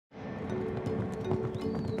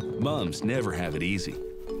Mums never have it easy.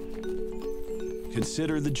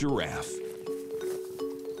 Consider the giraffe.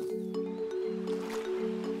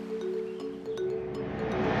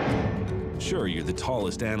 Sure, you're the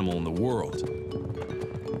tallest animal in the world.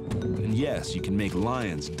 And yes, you can make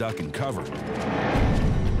lions duck and cover.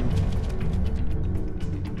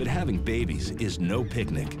 But having babies is no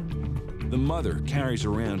picnic. The mother carries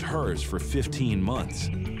around hers for 15 months.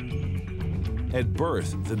 At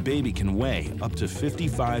birth, the baby can weigh up to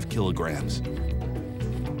 55 kilograms.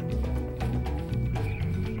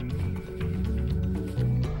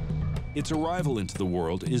 Its arrival into the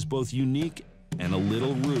world is both unique and a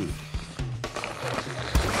little rude.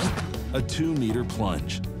 A 2-meter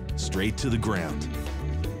plunge, straight to the ground.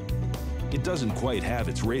 It doesn't quite have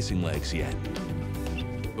its racing legs yet,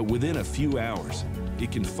 but within a few hours,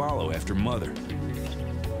 it can follow after mother.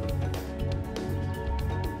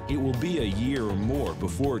 It will be a year or more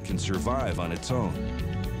before it can survive on its own.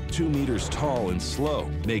 2 meters tall and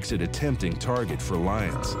slow makes it a tempting target for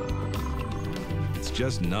lions. It's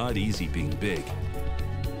just not easy being big.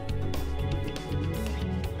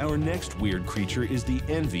 Our next weird creature is the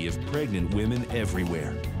envy of pregnant women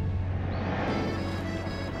everywhere.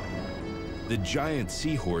 The giant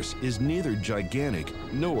seahorse is neither gigantic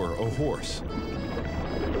nor a horse.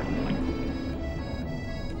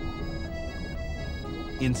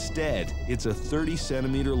 Instead, it's a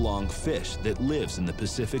 30-centimeter-long fish that lives in the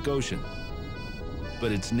Pacific Ocean.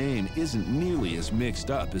 But its name isn't nearly as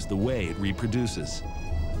mixed up as the way it reproduces.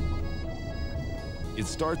 It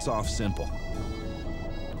starts off simple.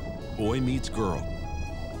 Boy meets girl.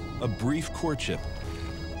 A brief courtship.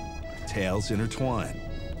 Tails intertwine.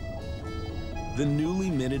 The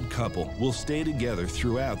newly minted couple will stay together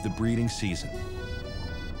throughout the breeding season.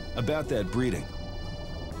 About that breeding,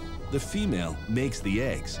 the female makes the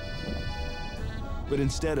eggs. But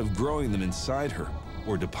instead of growing them inside her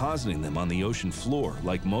or depositing them on the ocean floor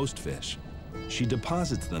like most fish, she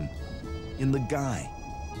deposits them in the guy.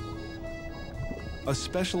 A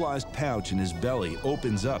specialized pouch in his belly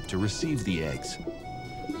opens up to receive the eggs.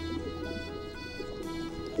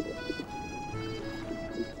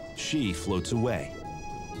 She floats away.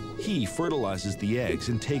 He fertilizes the eggs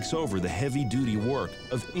and takes over the heavy-duty work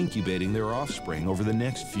of incubating their offspring over the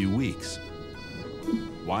next few weeks.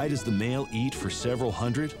 Why does the male eat for several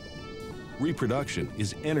hundred? Reproduction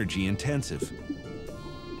is energy-intensive.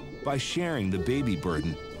 By sharing the baby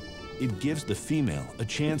burden, it gives the female a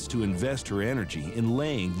chance to invest her energy in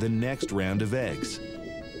laying the next round of eggs.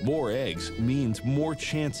 More eggs means more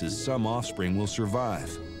chances some offspring will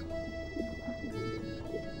survive.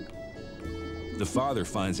 The father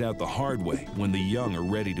finds out the hard way when the young are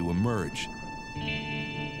ready to emerge.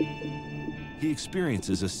 He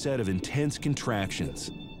experiences a set of intense contractions.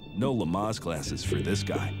 No Lamaze classes for this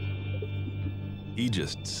guy. He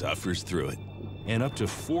just suffers through it. And up to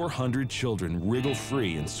 400 children wriggle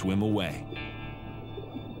free and swim away.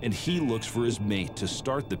 And he looks for his mate to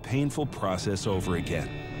start the painful process over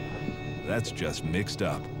again. That's just mixed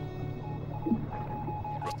up.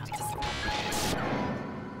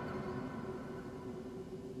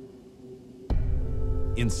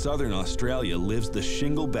 In southern Australia lives the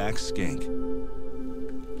shingleback skink.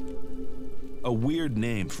 A weird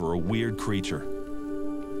name for a weird creature.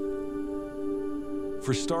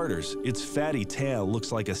 For starters, its fatty tail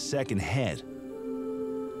looks like a second head.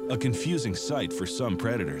 A confusing sight for some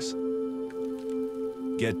predators.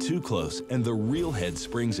 Get too close and the real head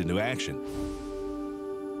springs into action.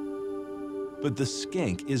 But the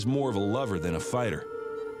skink is more of a lover than a fighter.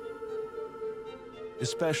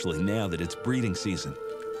 Especially now that it's breeding season.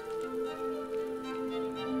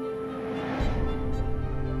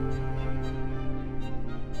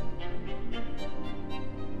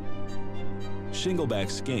 Shingleback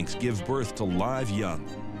skinks give birth to live young.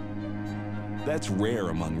 That's rare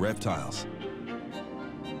among reptiles.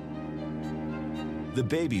 The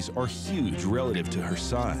babies are huge relative to her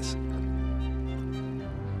size.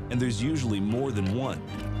 And there's usually more than one.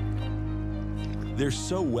 They're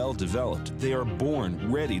so well developed, they are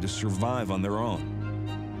born ready to survive on their own.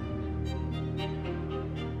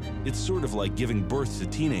 It's sort of like giving birth to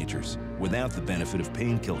teenagers without the benefit of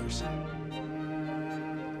painkillers.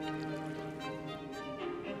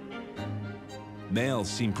 Males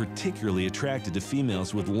seem particularly attracted to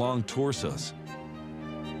females with long torsos.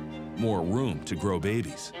 More room to grow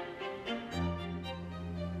babies.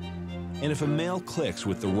 And if a male clicks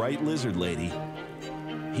with the right lizard lady,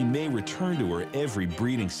 he may return to her every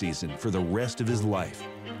breeding season for the rest of his life,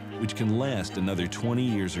 which can last another 20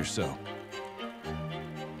 years or so.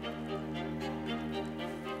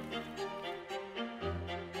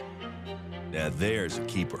 Now there's a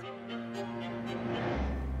keeper.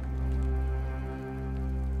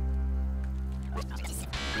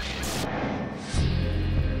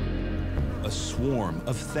 swarm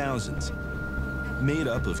of thousands, made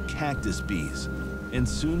up of cactus bees and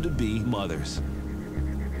soon-to-be mothers.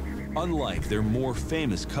 Unlike their more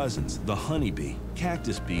famous cousins, the honeybee,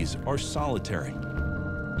 cactus bees are solitary.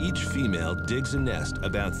 Each female digs a nest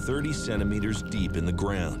about 30 centimeters deep in the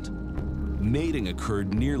ground. Mating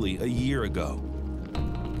occurred nearly a year ago.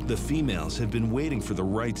 The females have been waiting for the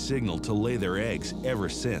right signal to lay their eggs ever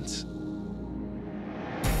since.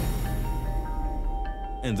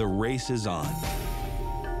 And the race is on.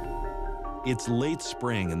 It's late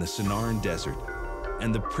spring in the Sonoran Desert,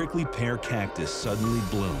 and the prickly pear cactus suddenly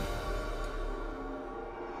bloom.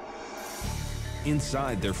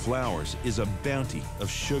 Inside their flowers is a bounty of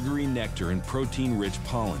sugary nectar and protein-rich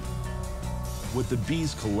pollen. What the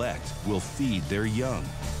bees collect will feed their young.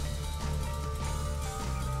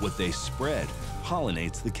 What they spread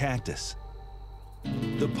pollinates the cactus.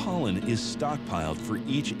 The pollen is stockpiled for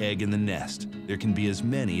each egg in the nest. There can be as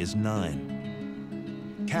many as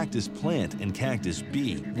 9. Cactus plant and cactus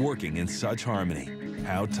bee working in such harmony.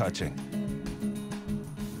 How touching.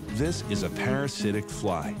 This is a parasitic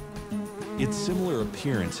fly. Its similar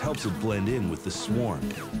appearance helps it blend in with the swarm.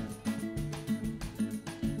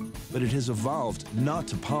 But it has evolved not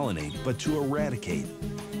to pollinate, but to eradicate.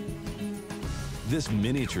 This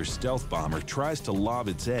miniature stealth bomber tries to lob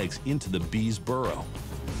its eggs into the bee's burrow.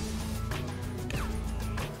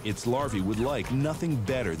 Its larvae would like nothing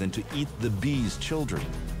better than to eat the bee's children.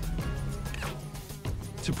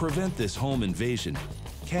 To prevent this home invasion,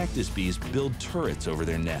 cactus bees build turrets over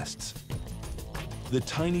their nests. The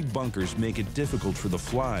tiny bunkers make it difficult for the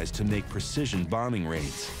flies to make precision bombing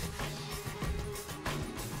raids.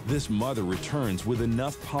 This mother returns with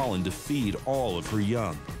enough pollen to feed all of her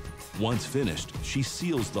young. Once finished, she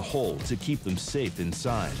seals the hole to keep them safe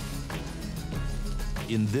inside.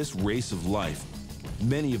 In this race of life,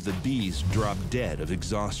 many of the bees drop dead of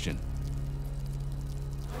exhaustion.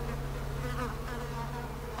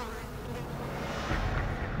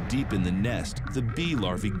 Deep in the nest, the bee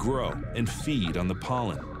larvae grow and feed on the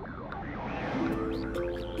pollen.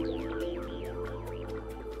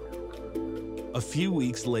 A few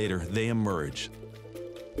weeks later, they emerge,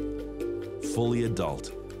 fully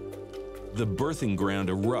adult. The birthing ground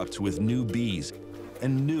erupts with new bees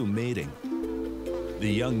and new mating. The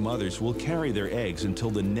young mothers will carry their eggs until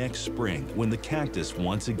the next spring when the cactus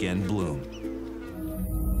once again bloom.